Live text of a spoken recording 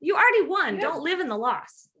You already won. Yeah. Don't live in the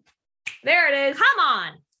loss. There it is. Come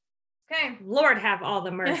on. Okay. Lord have all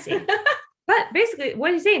the mercy. But basically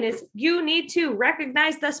what he's saying is you need to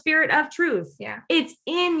recognize the spirit of truth. Yeah. It's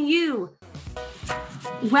in you.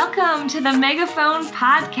 Welcome to the Megaphone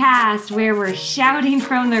Podcast, where we're shouting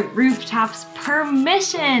from the rooftops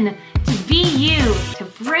permission to be you, to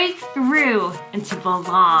break through, and to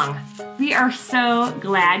belong. We are so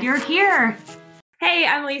glad you're here. Hey,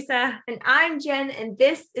 I'm Lisa. And I'm Jen, and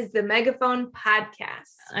this is the Megaphone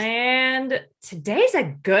Podcast. And today's a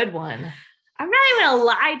good one. I'm not even going to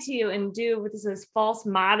lie to you and do this false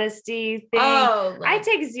modesty thing. I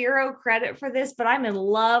take zero credit for this, but I'm in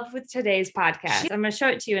love with today's podcast. I'm going to show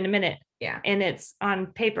it to you in a minute. Yeah. And it's on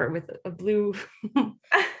paper with a blue,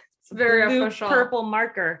 it's very blue official. Purple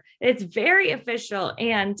marker. It's very official.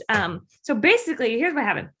 And so basically, here's what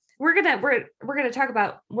happened. We're gonna talk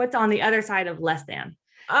about what's on the other side of less than.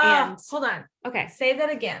 And hold on. Okay. Say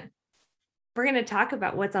that again. We're going to talk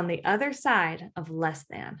about what's on the other side of less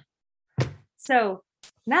than. So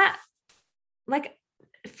not like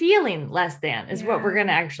feeling less than is what we're going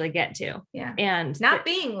to actually get to. Yeah. And not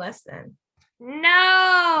being less than.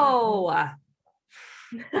 No.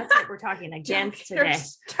 That's what we're talking against today.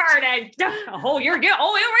 Started. It's coming. You're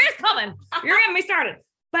getting me started.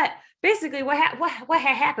 But basically what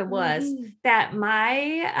had happened was that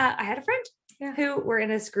I had a friend who were in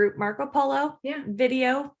this group, Marco Polo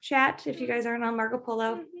video chat. If you guys aren't on Marco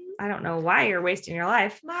Polo, I don't know why you're wasting your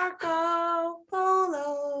life. Marco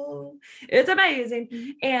Polo. It's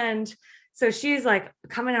amazing. And so she's like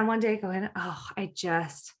coming on one day going, I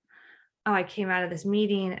came out of this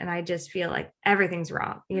meeting and I just feel like everything's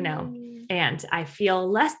wrong, and I feel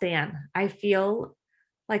less than. I feel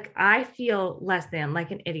less than,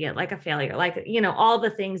 like an idiot, like a failure, like, all the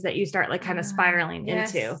things that you start like kind of spiraling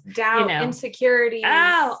into. Doubt, insecurity.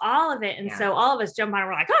 Oh, all of it. And so all of us jump on and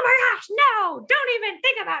we're like, oh my gosh, no, don't even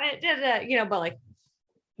think about it. But like,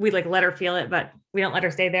 we like let her feel it, but we don't let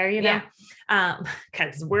her stay there,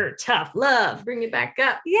 because we're tough love. Bring it back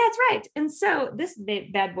up. Yeah, that's right. And so this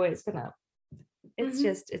bad boy is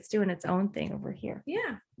it's doing its own thing over here.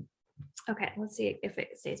 Yeah. Okay. Let's see if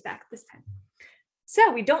it stays back this time.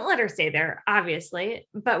 So we don't let her stay there, obviously,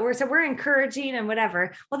 but we're encouraging and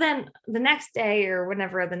whatever. Well, then the next day or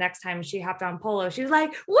whenever the next time she hopped on Polo, she was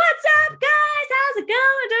like, what's up, guys? How's it going?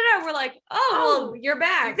 We're like, oh, you're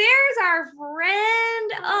back. There's our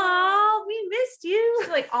friend. Oh, we missed you. She's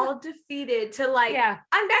like all defeated to like,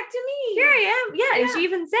 I'm back to me. Here I am. Yeah. And she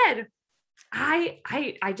even said, I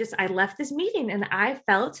left this meeting and I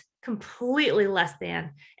felt completely less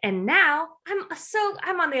than, and now I'm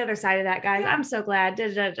on the other side of that, guys. I'm so glad.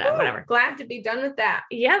 Whatever. Glad to be done with that.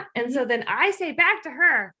 Yep. And so then I say back to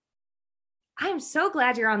her, I'm so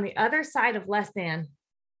glad you're on the other side of less than.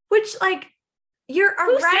 Which, like, you're a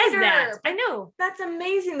writer. Says that? I know. That's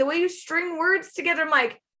amazing. The way you string words together. I'm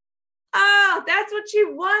like, oh, that's what she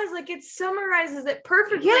was. Like, it summarizes it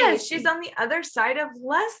perfectly. Yes. She's on the other side of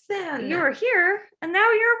less than. You were here and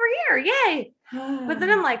now you're over here. Yay. But then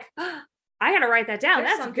I'm like, I got to write that down.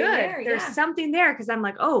 That's good. There's something there. Cause I'm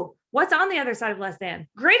like, oh, what's on the other side of less than?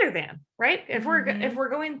 Greater than, right? If we're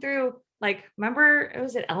going through, like, remember,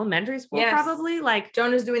 was it elementary school? Probably, like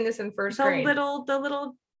Jonah's doing this in first grade. The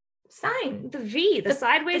little sign, the V, the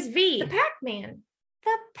sideways V, the Pac-Man.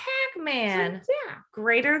 The Pac-Man. So,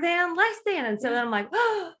 greater than, less than. And so then I'm like,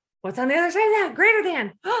 oh, what's on the other side of that? Greater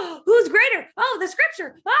than. Oh, who's greater? Oh, the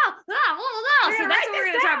scripture. Oh. So that's what we're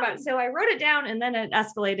going to talk about. So I wrote it down and then it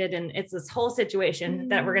escalated, and it's this whole situation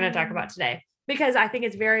that we're going to talk about today, because I think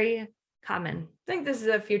it's very common. I think this is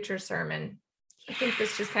a future sermon. I think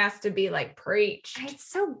this just has to be like preached. It's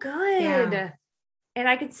so good. Yeah. And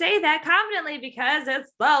I can say that confidently because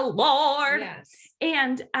it's the Lord. Yes.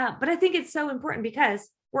 And, but I think it's so important because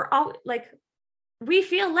we're all like, we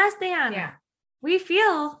feel less than. Yeah. We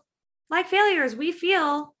feel like failures. We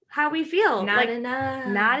feel how we feel. Not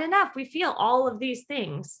enough. We feel all of these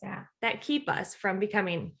things that keep us from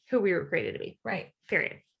becoming who we were created to be. Right.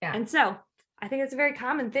 Period. Yeah. And so I think it's a very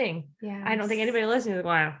common thing. Yeah. I don't think anybody listening is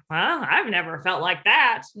going, well, I've never felt like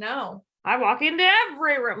that. No. I walk into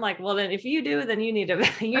every room. Like, well, then if you do, then you need to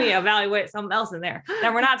evaluate something else in there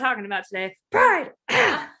that we're not talking about today. Pride.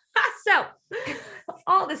 So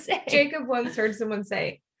all the same. Jacob once heard someone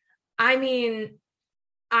say, I mean,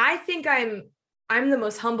 I think I'm the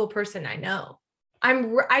most humble person I know.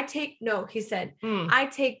 He said, I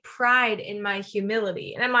take pride in my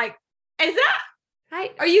humility. And I'm like, is that,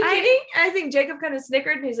 are you kidding? And I think Jacob kind of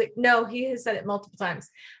snickered and he's like, no, he has said it multiple times.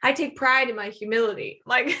 I take pride in my humility.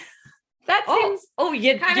 Like, That seems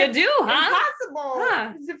you do, huh?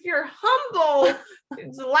 impossible. Because if you're humble,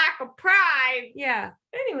 it's a lack of pride. Yeah.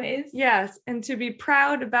 Anyways. Yes. And to be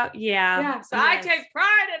proud about, Yeah. So I take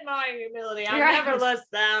pride in my humility. I'm never less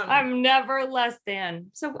than. I'm never less than.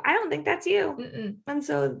 So I don't think that's you. Mm-mm. And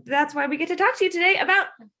so that's why we get to talk to you today about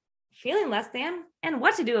feeling less than and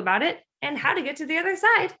what to do about it and how to get to the other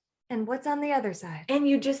side and what's on the other side. And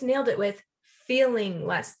you just nailed it with feeling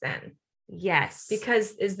less than. Yes.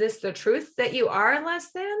 Because is this the truth that you are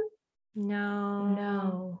less than?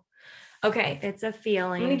 No. Okay. It's a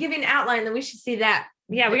feeling. I'm going to give you an outline, then we should see that.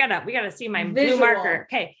 Yeah, we gotta see my visual blue marker.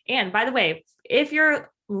 Okay. And by the way, if you're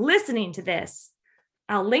listening to this,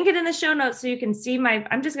 I'll link it in the show notes so you can see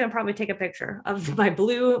I'm just going to probably take a picture of my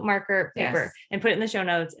blue marker paper and put it in the show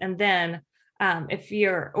notes. And then if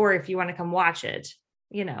you want to come watch it,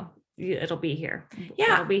 it'll be here.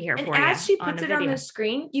 Yeah. It'll be here and for you. as she puts it on the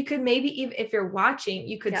screen, you could maybe even, if you're watching,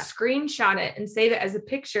 you could screenshot it and save it as a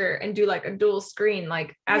picture and do like a dual screen,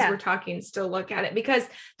 like as we're talking, still look at it, because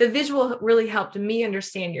the visual really helped me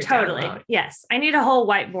understand your download. Yes. I need a whole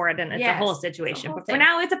whiteboard and it's a whole situation, but for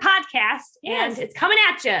now it's a podcast and it's coming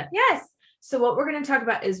at you. Yes. So what we're going to talk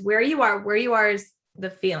about is where you are is the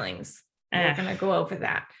feelings. We're going to go over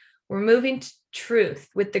that. We're moving to truth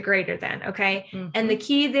with the greater than. Okay. Mm-hmm. And the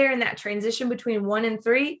key there in that transition between 1 and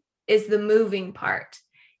 3 is the moving part.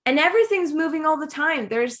 And everything's moving all the time.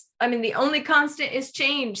 The only constant is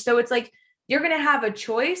change. So it's like, you're going to have a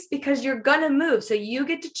choice because you're going to move. So you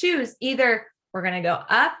get to choose either we're going to go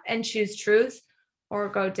up and choose truth or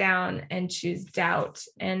go down and choose doubt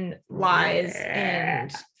and lies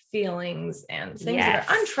and feelings and things that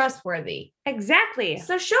are untrustworthy. Exactly.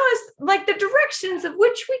 So show us like the directions of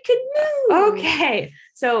which we could move. Okay.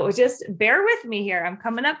 So just bear with me here. I'm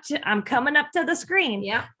coming up to the screen.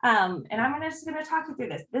 Yeah. And I'm just going to talk you through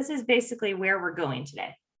this. This is basically where we're going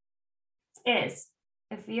today.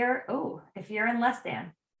 If you're in less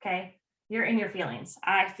than, okay, you're in your feelings.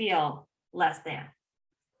 I feel less than.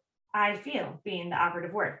 I feel being the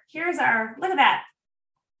operative word. Look at that.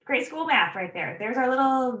 Grade school math right there. There's our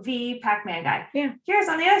little V Pac-Man guy. Yeah. Here's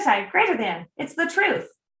on the other side, greater than. It's the truth.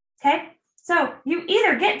 Okay. So you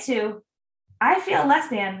either get to, I feel less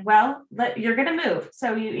than, you're going to move.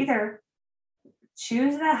 So you either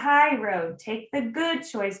choose the high road, take the good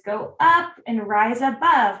choice, go up and rise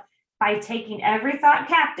above by taking every thought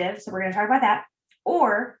captive. So we're going to talk about that.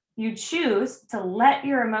 Or you choose to let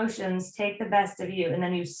your emotions take the best of you. And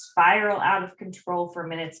then you spiral out of control for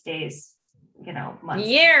minutes, days, months,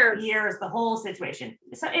 years, the whole situation.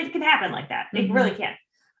 So it can happen like that. It really can.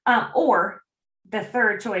 Or the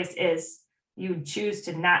third choice is you choose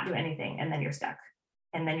to not do anything and then you're stuck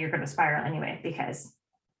and then you're going to spiral anyway, because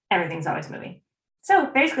everything's always moving.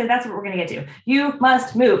 So basically that's what we're going to get to. You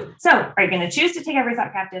must move. So are you going to choose to take every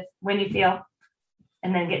thought captive when you feel,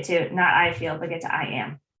 and then get to not I feel, but get to I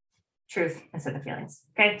am, truth instead of feelings.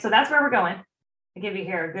 Okay. So that's where we're going. I'll give you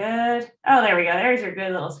here there we go. There's your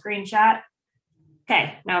good little screenshot.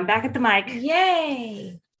 Okay, now I'm back at the mic.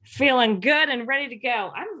 Yay. Feeling good and ready to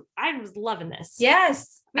go. I was loving this.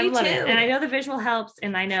 Yes, me too. And I know the visual helps,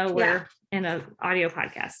 and I know we're in an audio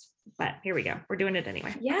podcast, but here we go. We're doing it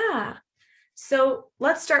anyway. Yeah. So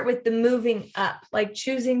let's start with the moving up, like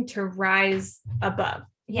choosing to rise above.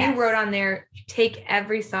 Yes. You wrote on there, take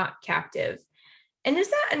every thought captive. And is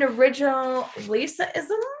that an original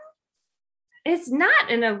Lisa-ism? It's not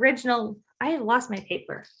an original. I lost my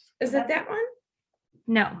paper. Is it that one?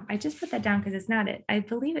 No, I just put that down because it's not it. I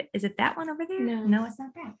believe it. Is it that one over there? No, it's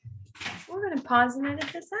not that. We're going to pause and edit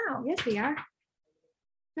this out. Yes, we are.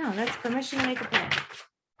 No, that's permission to make a plan.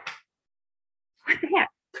 What the heck?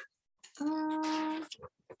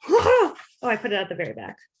 I put it at the very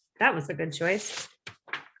back. That was a good choice.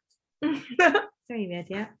 Sorry,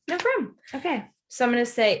 Mattia. No problem. Okay. So I'm going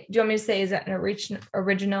to say, do you want me to say, is that an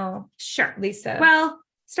original? Sure. Lisa. Well,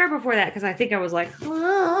 start before that, because I think I was like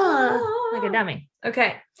a dummy.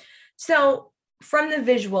 Okay. So from the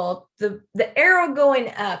visual, the arrow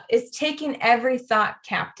going up is taking every thought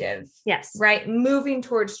captive. Yes. Right? Moving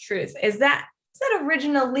towards truth. Is that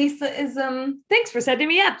original Lisa-ism? Thanks for setting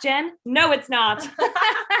me up, Jen. No, it's not.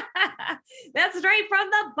 That's straight from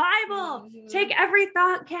the Bible. Mm-hmm. Take every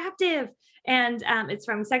thought captive. And it's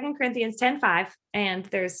from 2 Corinthians 10:5. And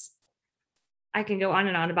I can go on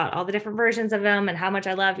and on about all the different versions of them and how much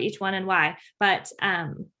I love each one and why. But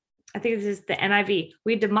I think this is the NIV.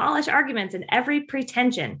 We demolish arguments and every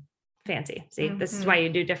pretension. Fancy. See, This is why you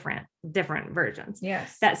do different versions.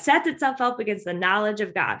 Yes. That sets itself up against the knowledge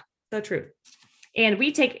of God, the truth. And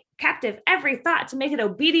we take captive every thought to make it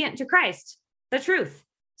obedient to Christ, the truth.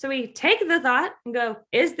 So we take the thought and go,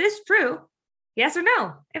 is this true? Yes or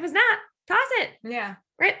no? If it's not, toss it. Yeah.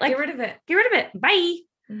 Right. Like get rid of it. Get rid of it. Bye.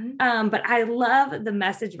 Mm-hmm. But I love the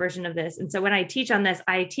message version of this. And so when I teach on this,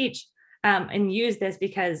 I teach and use this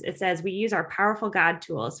because it says we use our powerful God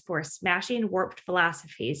tools for smashing warped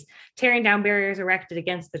philosophies, tearing down barriers erected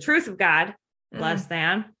against the truth of God, less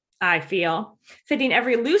than, I feel, fitting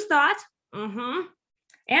every loose thought, and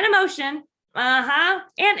emotion,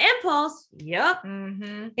 and impulse,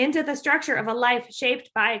 into the structure of a life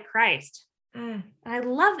shaped by Christ. I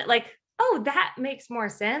love that. Like, oh, that makes more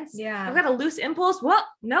sense. Yeah. I've got a loose impulse. Well,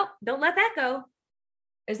 nope, don't let that go.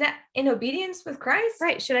 Is that in obedience with Christ?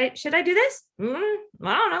 Right. Should I do this? I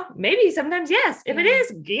don't know. Maybe sometimes yes. If it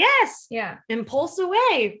is, yes. Yeah. Impulse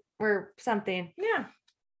away or something. Yeah.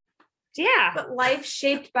 Yeah. But life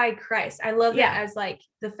shaped by Christ. I love that as like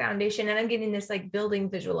the foundation. And I'm getting this like building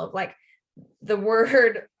visual of like the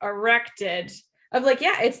word erected of like,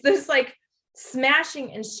 it's this like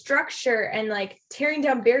smashing and structure and like tearing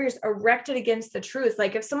down barriers erected against the truth.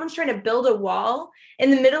 Like if someone's trying to build a wall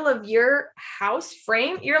in the middle of your house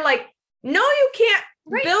frame, you're like, no, you can't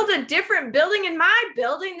build a different building in my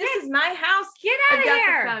building. This is my house. Get out of here.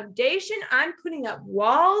 I've got the foundation. I'm putting up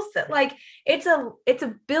walls that like, it's a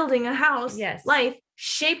building, a house, life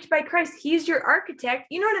shaped by Christ. He's your architect.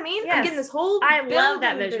 You know what I mean? Yes. I'm getting this whole, I love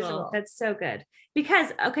that visual. That's so good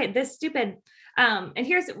because, okay, this stupid, and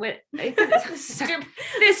here's what this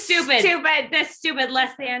stupid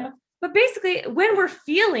less than, but basically when we're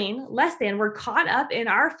feeling less than, we're caught up in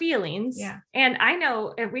our feelings. Yeah. And I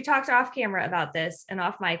know, and we talked off camera about this and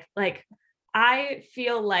off mic, like I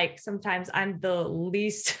feel like sometimes I'm the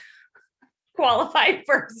least qualified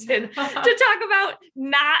person to talk about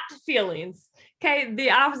not feelings. Okay. The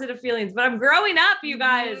opposite of feelings, but I'm growing up, you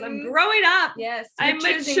guys. I'm growing up. Yes. I'm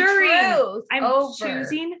maturing. I'm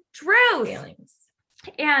choosing truth. Feelings.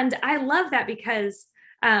 And I love that because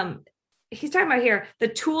he's talking about here, the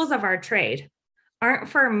tools of our trade aren't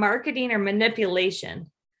for marketing or manipulation,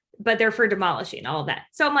 but they're for demolishing all of that.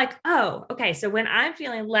 So I'm like, oh, okay. So when I'm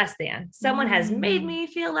feeling less than, someone has made me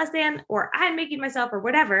feel less than, or I'm making myself or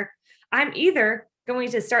whatever, I'm either going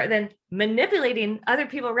to start then manipulating other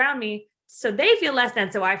people around me so they feel less than,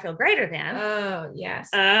 so I feel greater than. Oh, yes.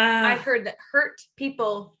 I've heard that hurt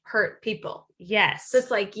people hurt people. Yes. So it's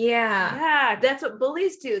like, that's what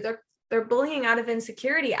bullies do. They're bullying out of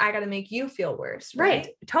insecurity. I got to make you feel worse. Right.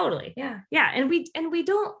 Totally. Yeah. Yeah. And we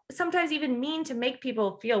don't sometimes even mean to make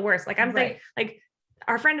people feel worse. Like I'm thinking, like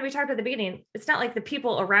our friend we talked about at the beginning, it's not like the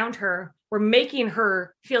people around her were making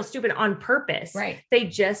her feel stupid on purpose. Right. They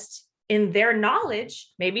just, in their knowledge,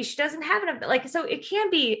 maybe she doesn't have enough, like, so it can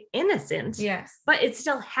be innocent, but it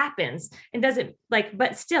still happens and doesn't like,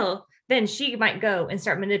 but still then she might go and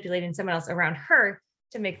start manipulating someone else around her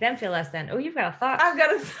to make them feel less than. Oh, you've got a thought. I've got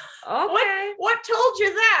a okay. What told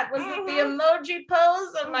you that? Was it the emoji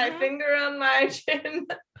pose of my finger on my chin?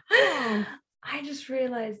 I just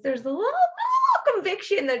realized there's a little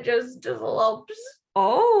conviction that just a little.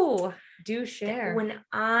 Oh, do share. When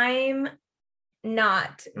I'm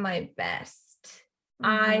not my best,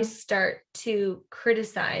 I start to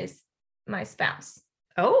criticize my spouse.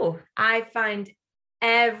 Oh, I find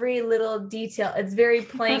every little detail. It's very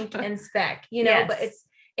plank and speck, you know, but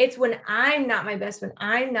it's when I'm not my best, when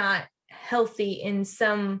I'm not healthy in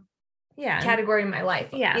some category in my life.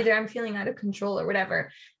 Either I'm feeling out of control or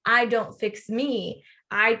whatever. I don't fix me.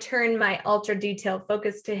 I turn my ultra detailed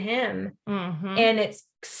focus to him. And it's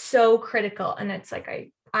so critical. And it's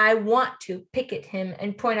like, I want to pick at him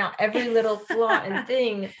and point out every little flaw and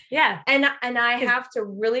thing. And I have to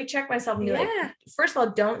really check myself and be like, first of all,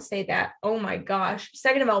 don't say that. Oh my gosh.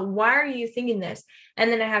 Second of all, why are you thinking this? And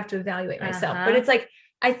then I have to evaluate myself. But it's like,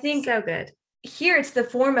 I think so good. Here it's the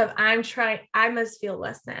form of I must feel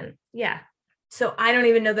less than. Yeah. So I don't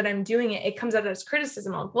even know that I'm doing it. It comes out as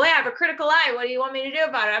criticism. I'm like, well, I have a critical eye. What do you want me to do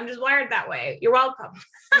about it? I'm just wired that way. You're welcome.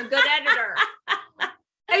 I'm a good editor.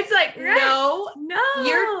 It's like, no,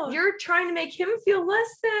 you're trying to make him feel less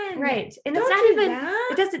than. Right. And it's not even,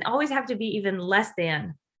 it doesn't always have to be even less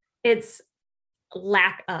than. It's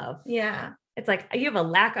lack of. Yeah. It's like, you have a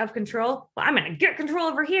lack of control. Well, I'm going to get control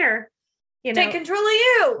over here. You know? Take control of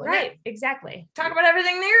you. Right. Exactly. Talk about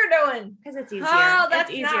everything that you're doing. Because it's easier. Oh, that's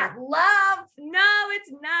easier. Not love. No, it's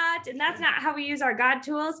not. And that's not how we use our God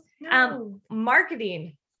tools. No.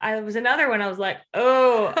 Marketing. I was another one. I was like,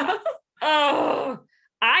 oh,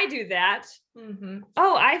 I do that.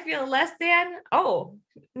 Oh, I feel less than. Oh,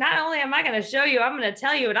 not only am I going to show you, I'm going to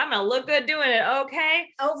tell you, and I'm going to look good doing it. Okay.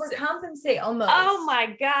 Overcompensate almost. Oh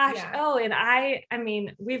my gosh. Yeah. Oh, and I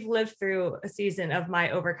mean, we've lived through a season of my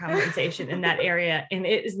overcompensation in that area, and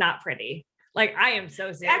it is not pretty. Like I am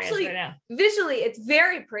so serious Actually, right now. Visually, it's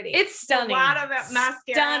very pretty. It's stunning. A lot of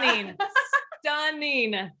mascara.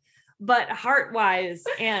 Stunning. But heart-wise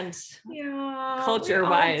and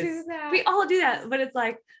culture-wise, we all do that. But it's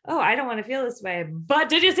like, oh, I don't want to feel this way. But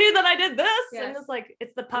did you see that I did this? Yes. And it's like,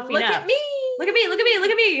 it's the puffing Look up. at me. Look at me. Look at me. Look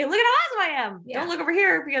at me. Look at how awesome I am. Yeah. Don't look over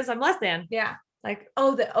here because I'm less than. Yeah. Like,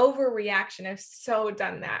 oh, the overreaction. I've so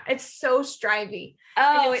done that. It's so strivey.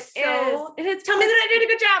 oh, it's it so, is. It is. Tell me that I did a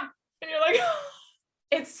good job. And you're like,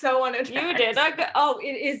 it's so unattractive. You did. Oh, it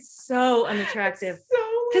is so unattractive.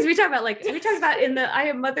 Because we talked about in the I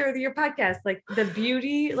Am Mother of the Year podcast, like the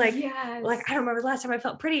beauty, like, yes. like I don't remember the last time I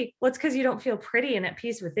felt pretty. Well, it's because you don't feel pretty and at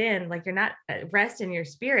peace within, like you're not at rest in your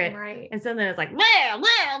spirit. Right. And so then it's like, blah,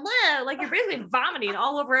 blah, blah, like you're basically vomiting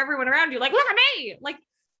all over everyone around you. Like, look at me. Like,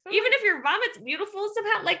 even if your vomit's beautiful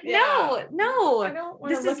somehow, like, no,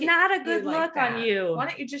 this is not a good look on you. Why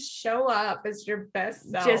don't you just show up as your best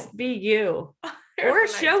self? Just be you. Or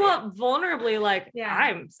show up vulnerably like,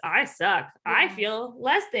 I suck. Yeah. I feel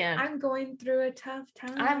less than. I'm going through a tough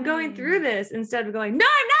time. I'm going through this instead of going, no,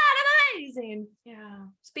 I'm not. I'm amazing. Yeah.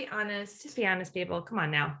 Just be honest. Just be honest, people. Come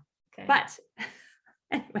on now. Okay. But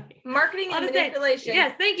anyway. Marketing and manipulation.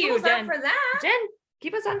 Yes, thank you, tools Jen. For that. Jen,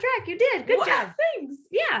 keep us on track. You did. Good job. Thanks.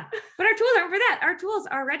 Yeah. But our tools aren't for that. Our tools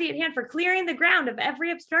are ready at hand for clearing the ground of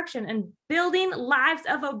every obstruction and building lives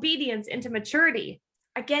of obedience into maturity.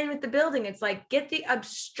 Again, with the building, it's like, get the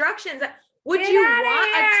obstructions. Would you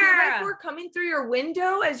want a 2x4 coming through your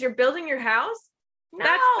window as you're building your house? No.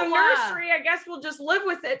 That's the nursery. I guess we'll just live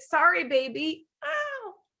with it. Sorry, baby.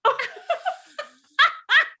 Oh.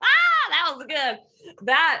 That was good.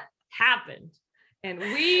 That happened. And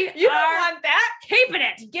we don't want that. Keeping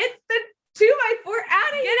it. Get the 2x4 out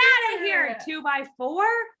of here. Get out of here. 2x4.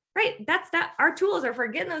 Right. That's that. Our tools are for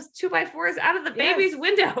getting those 2x4s out of the baby's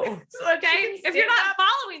window. Okay. If you're not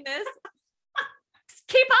following this,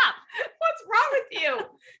 keep up. What's wrong with you?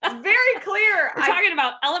 It's very clear. We're talking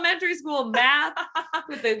about elementary school math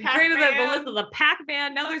with the grade of the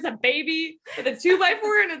Pac-Man. Now there's a baby with a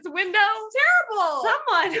 2x4 in its window. It's terrible.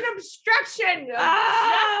 Someone. It's an obstruction.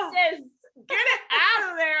 Justice. Get it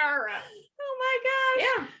out of there. Oh my gosh.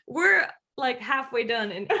 Yeah. We're like halfway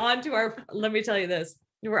done and on to our, let me tell you this.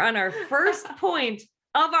 We're on our first point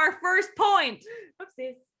of our first point.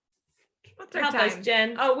 Oopsies. What's our time? Help us,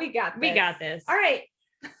 Jen. Oh, we got this. We got this. All right.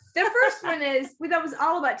 The first one is, that was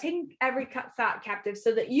all about taking every thought captive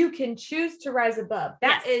so that you can choose to rise above.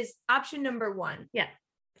 That is option number 1. Yeah.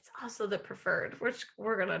 It's also the preferred, which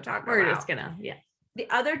we're going to talk about. We're just going to, The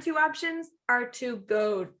other 2 options are to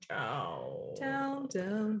go down.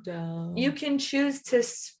 Down. You can choose to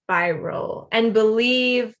spiral and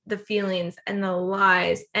believe the feelings and the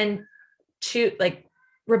lies and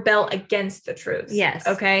rebel against the truth. Yes.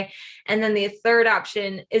 Okay. And then the third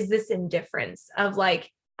option is this indifference of like,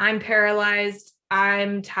 I'm paralyzed.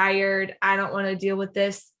 I'm tired. I don't want to deal with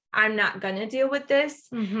this. I'm not going to deal with this.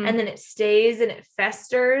 Mm-hmm. And then it stays and it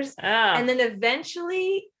festers. Oh. And then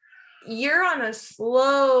eventually you're on a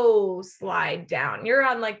slow slide down. You're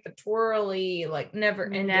on like the twirly, like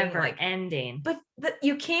never ending. But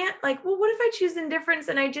you can't like, well, what if I choose indifference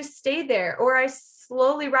and I just stay there, or I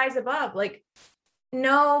slowly rise above? Like,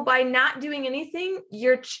 no, by not doing anything,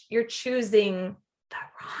 you're choosing the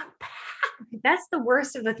wrong path. That's the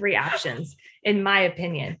worst of the 3 options, in my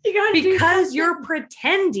opinion. Because you're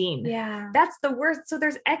pretending. Yeah. That's the worst. So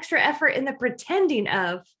there's extra effort in the pretending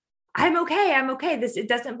of, I'm okay. It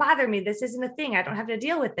doesn't bother me. This isn't a thing. I don't have to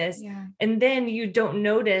deal with this. Yeah. And then you don't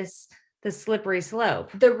notice the slippery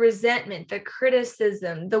slope, the resentment, the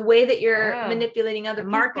criticism, the way that you're manipulating other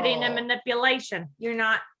people. Marketing and manipulation. You're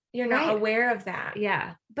not aware of that.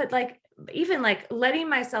 Yeah. But like, even like letting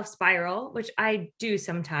myself spiral, which I do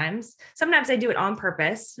sometimes. Sometimes I do it on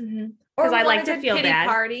purpose because I like to feel bad.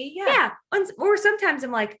 Party. Yeah. Or sometimes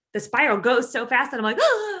I'm like, the spiral goes so fast that I'm like,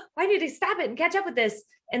 oh, I need to stop it and catch up with this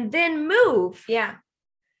and then move. Yeah.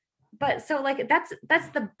 But so like, that's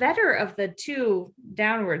the better of the 2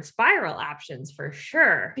 downward spiral options for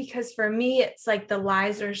sure. Because for me, it's like the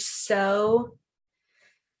lies are so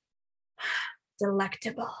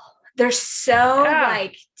delectable. They're so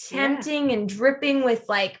like tempting and dripping with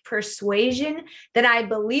like persuasion that I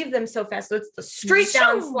believe them so fast. So it's the straight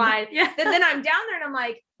down slide. Yeah. Then I'm down there and I'm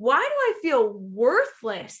like, why do I feel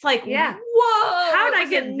worthless? Like, whoa, how did I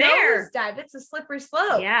get there? Dive. It's a slippery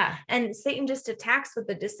slope. Yeah. And Satan just attacks with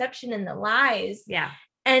the deception and the lies. Yeah.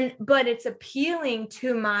 But it's appealing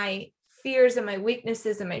to my fears and my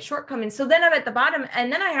weaknesses and my shortcomings. So then I'm at the bottom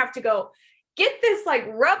and then I have to go get this like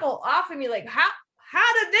rebel off of me. Like,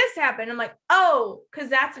 how did this happen? I'm like, oh, because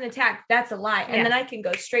that's an attack. That's a lie. And then I can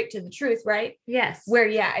go straight to the truth, right? Yes. Where,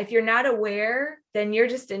 if you're not aware, then you're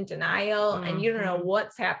just in denial and you don't know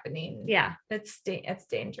what's happening. Yeah. It's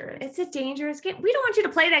dangerous. It's a dangerous game. We don't want you to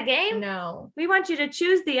play that game. No. We want you to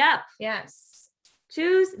choose the up. Yes.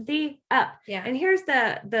 Choose the up. Yeah. And here's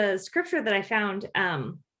the scripture that I found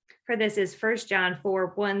for this is 1 John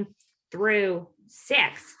 4:1-6.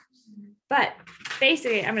 But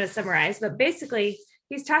basically, I'm going to summarize, but basically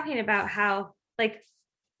he's talking about how like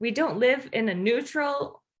we don't live in a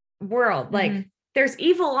neutral world. Like there's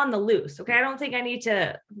evil on the loose. Okay. I don't think I need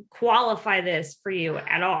to qualify this for you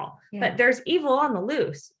at all, but there's evil on the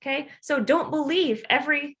loose. Okay. So don't believe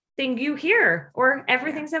everything you hear or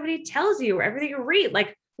everything somebody tells you or everything you read.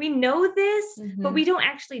 Like we know this, but we don't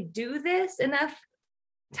actually do this enough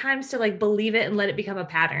times to like believe it and let it become a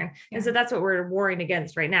pattern. And so that's what we're warring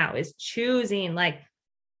against right now is choosing like,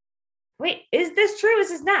 wait, is this true? Is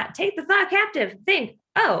this not? Take the thought captive. Think,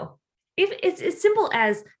 oh, if it's as simple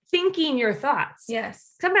as thinking your thoughts.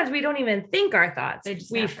 Yes. Sometimes we don't even think our thoughts.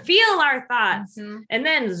 We happen. feel our thoughts and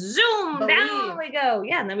then zoom down we go.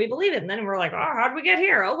 Yeah. And then we believe it. And then we're like, oh, how did we get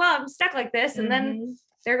here? Oh, well, I'm stuck like this. And then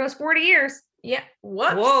there goes 40 years. Yeah.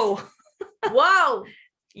 Whoops. Whoa. Whoa.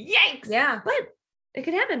 Yikes. Yeah. But it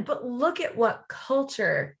can happen. But look at what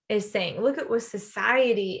culture is saying. Look at what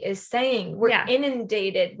society is saying. We're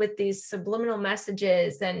inundated with these subliminal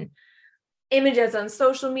messages and images on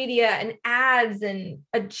social media and ads and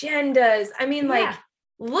agendas. I mean, like,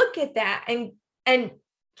 look at that and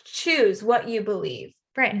choose what you believe.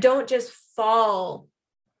 Right. Don't just fall.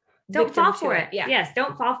 Don't fall for it. Yeah. Yes.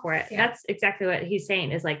 Don't fall for it. Yeah. That's exactly what he's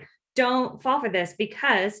saying is like, don't fall for this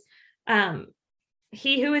because,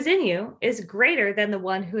 he who is in you is greater than the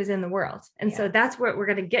one who is in the world. And so that's what we're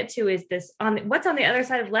going to get to is this what's on the other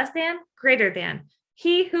side of less than, greater than.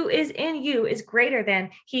 He who is in you is greater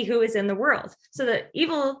than he who is in the world. So the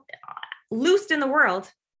evil loosed in the world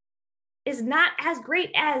is not as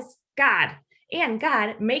great as God, and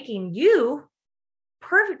God making you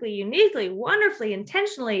perfectly, uniquely, wonderfully,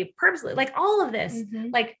 intentionally, purposely, like all of this,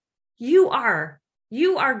 like you are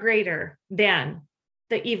greater than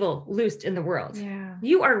the evil loosed in the world. Yeah.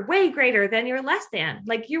 You are way greater than you're less than.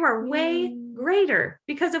 Like you are way greater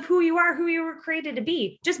because of who you are, who you were created to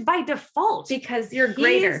be, just by default. Because you're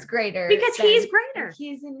greater. He's greater. Because he's greater.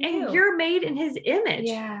 He's in you. And you're made in his image.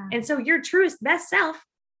 Yeah. And so your truest best self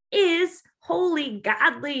is holy,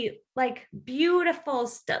 godly, like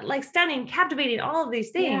beautiful, like stunning, captivating, all of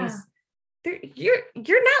these things. Yeah.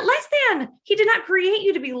 You're not less than. He did not create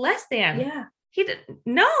you to be less than. Yeah. He didn't.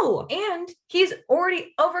 No. And he's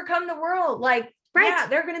already overcome the world. Like, yeah,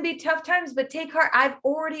 there are going to be tough times, but take heart. I've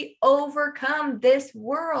already overcome this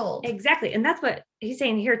world. Exactly. And that's what he's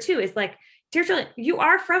saying here too, is like, dear children, you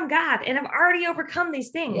are from God and I've already overcome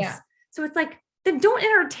these things. Yeah. So it's like, then don't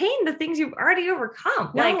entertain the things you've already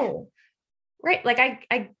overcome. No. Like, right. Like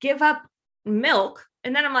I give up milk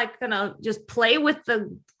and then I'm like, gonna just play with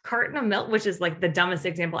the carton of milk, which is like the dumbest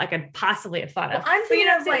example I could possibly have thought of. I'm thinking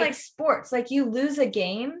of like sports, like you lose a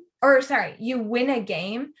game you win a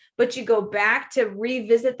game, but you go back to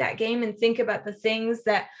revisit that game and think about the things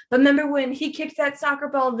but remember when he kicked that soccer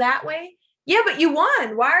ball that way? Yeah, but you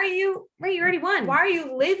won. Why are you, you already won. Why are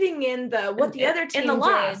you living in the other team in the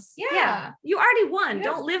loss? Yeah. You already won. Yeah.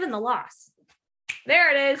 Don't live in the loss.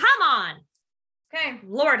 There it is. Come on. Okay.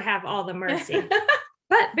 Lord have all the mercy.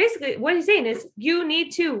 But basically what he's saying is you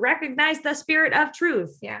need to recognize the spirit of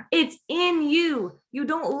truth. Yeah. It's in you. You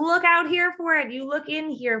don't look out here for it. You look in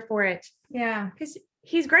here for it. Yeah. Because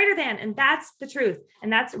he's greater than, and that's the truth.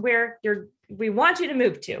 And that's where we want you to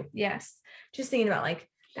move to. Yes. Just thinking about like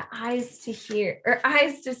the eyes to hear or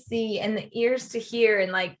eyes to see and the ears to hear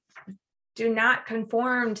and like, do not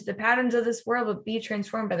conform to the patterns of this world, but be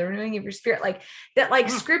transformed by the renewing of your spirit. Like that, like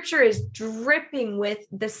scripture is dripping with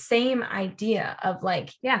the same idea of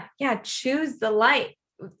like, choose the light,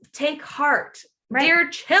 take heart, dear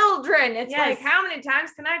children. It's like, how many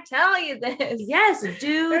times can I tell you this? Yes. There's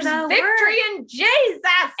victory in Jesus.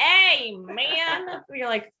 Amen. You're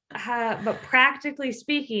like, but practically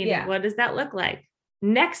speaking, what does that look like?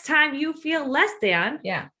 Next time you feel less than,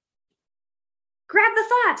 grab the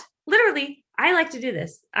thought. Literally, I like to do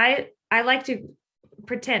this. I like to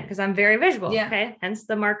pretend because I'm very visual. Yeah. Okay. Hence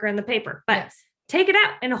the marker and the paper. But take it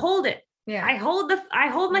out and hold it. Yeah. I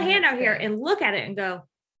hold my hand out here and look at it and go,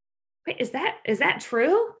 wait, is that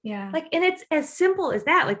true? Yeah. Like, and it's as simple as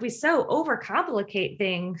that. Like we so overcomplicate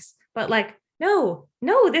things, but like, no,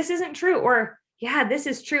 this isn't true. Or this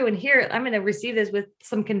is true. And here I'm going to receive this with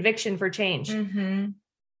some conviction for change. Mm-hmm.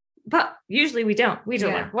 But usually we don't. We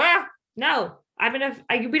don't like, well, no.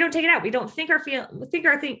 we don't take it out. We don't think our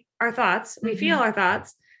thoughts. We feel our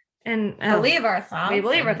thoughts and believe our thoughts. We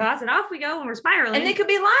believe our thoughts and off we go and we're spiraling. And they could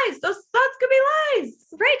be lies. Those thoughts could be lies.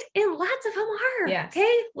 Right. And lots of them are. Yes.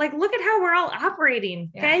 Okay. Like look at how we're all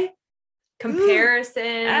operating. Yeah. Okay.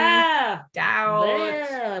 Comparison, doubt,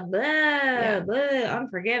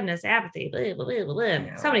 unforgiveness, apathy,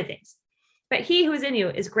 so many things. But he who is in you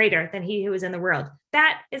is greater than he who is in the world.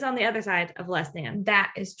 That is on the other side of less than.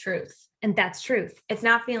 That is truth. And that's truth. It's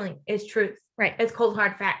not feeling, it's truth. Right. It's cold,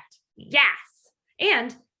 hard fact. Yes.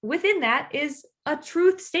 And within that is a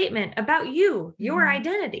truth statement about you, your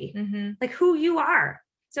identity, like who you are.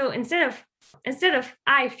 So instead of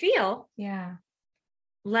I feel,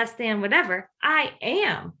 less than whatever, I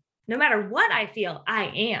am. No matter what I feel, I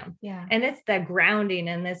am. Yeah. And it's the grounding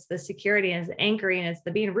and it's the security and it's the anchoring and it's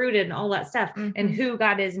the being rooted and all that stuff and who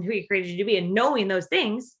God is and who he created you to be and knowing those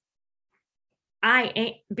things. I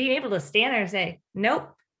ain't being able to stand there and say,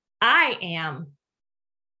 nope, I am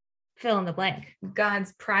fill in the blank.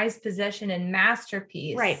 God's prized possession and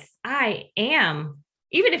masterpiece. Right. I am.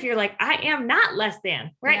 Even if you're like, I am not less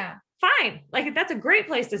than, right? Yeah. Fine. Like that's a great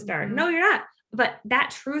place to start. No, you're not. But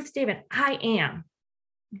that truth statement, I am.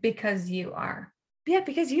 Because you are. Yeah,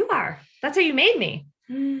 because you are. That's how you made me.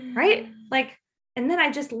 Right? Like, and then I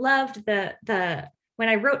just loved the when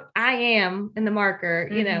I wrote I am in the marker,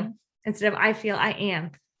 you know, instead of I feel I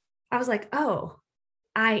am, I was like, oh,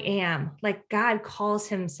 I am. Like God calls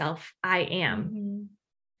himself I am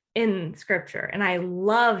in scripture. And I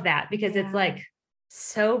love that because it's like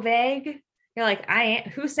so vague. You're like, I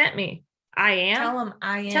am. Who sent me? I am. Tell him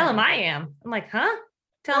I am. Tell him I am. I'm like, huh?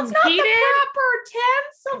 Tell him not he the did. proper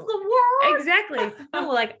tense of the word. Exactly.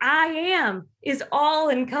 No, like I am is all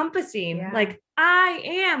encompassing. Yeah. Like I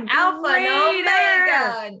am Alpha and greater.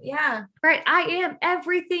 Omega. Yeah. Right. I am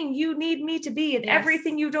everything you need me to be and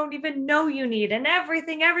everything you don't even know you need and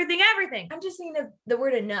everything. I'm just thinking of the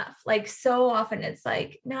word enough. Like so often it's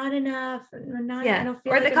like not enough. Not, I don't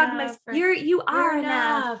feel or like they compromise. You are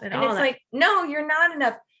enough. And it's like, no, you're not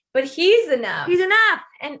enough. But he's enough. He's enough.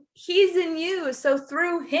 And he's in you. So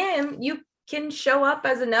through him, you can show up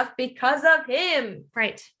as enough because of him.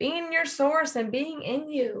 Right. Being your source and being in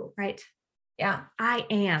you. Right. Yeah. I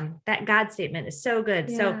am. That God statement is so good.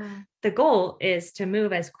 Yeah. So the goal is to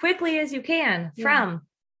move as quickly as you can from,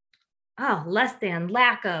 less than,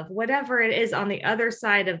 lack of, whatever it is on the other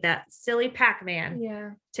side of that silly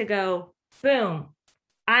Pac-Man to go, boom,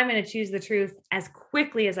 I'm going to choose the truth as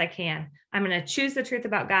quickly as I can. I'm going to choose the truth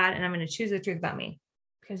about God and I'm going to choose the truth about me.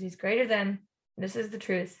 Because he's greater than, this is the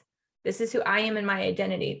truth. This is who I am in my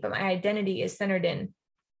identity, but my identity is centered in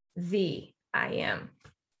the I am.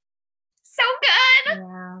 So good.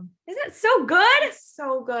 Yeah. Isn't it so good?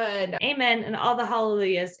 So good. Amen. And all the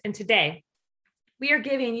hallelujahs. And today we are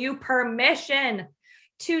giving you permission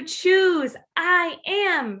to choose I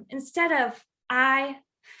am instead of I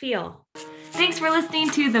feel. Thanks for listening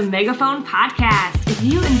to the Megaphone Podcast. If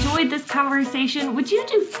you enjoyed this conversation, would you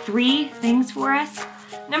do 3 things for us?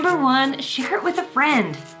 Number 1, share it with a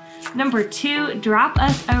friend. Number 2, drop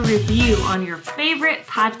us a review on your favorite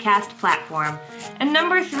podcast platform. And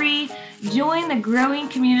number 3, join the growing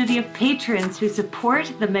community of patrons who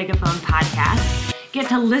support the Megaphone Podcast, get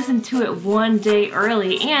to listen to it one day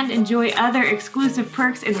early, and enjoy other exclusive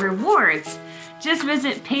perks and rewards. Just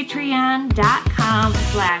visit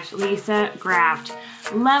patreon.com/Lisa Graft.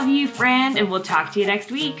 Love you, friend, and we'll talk to you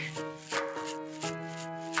next week.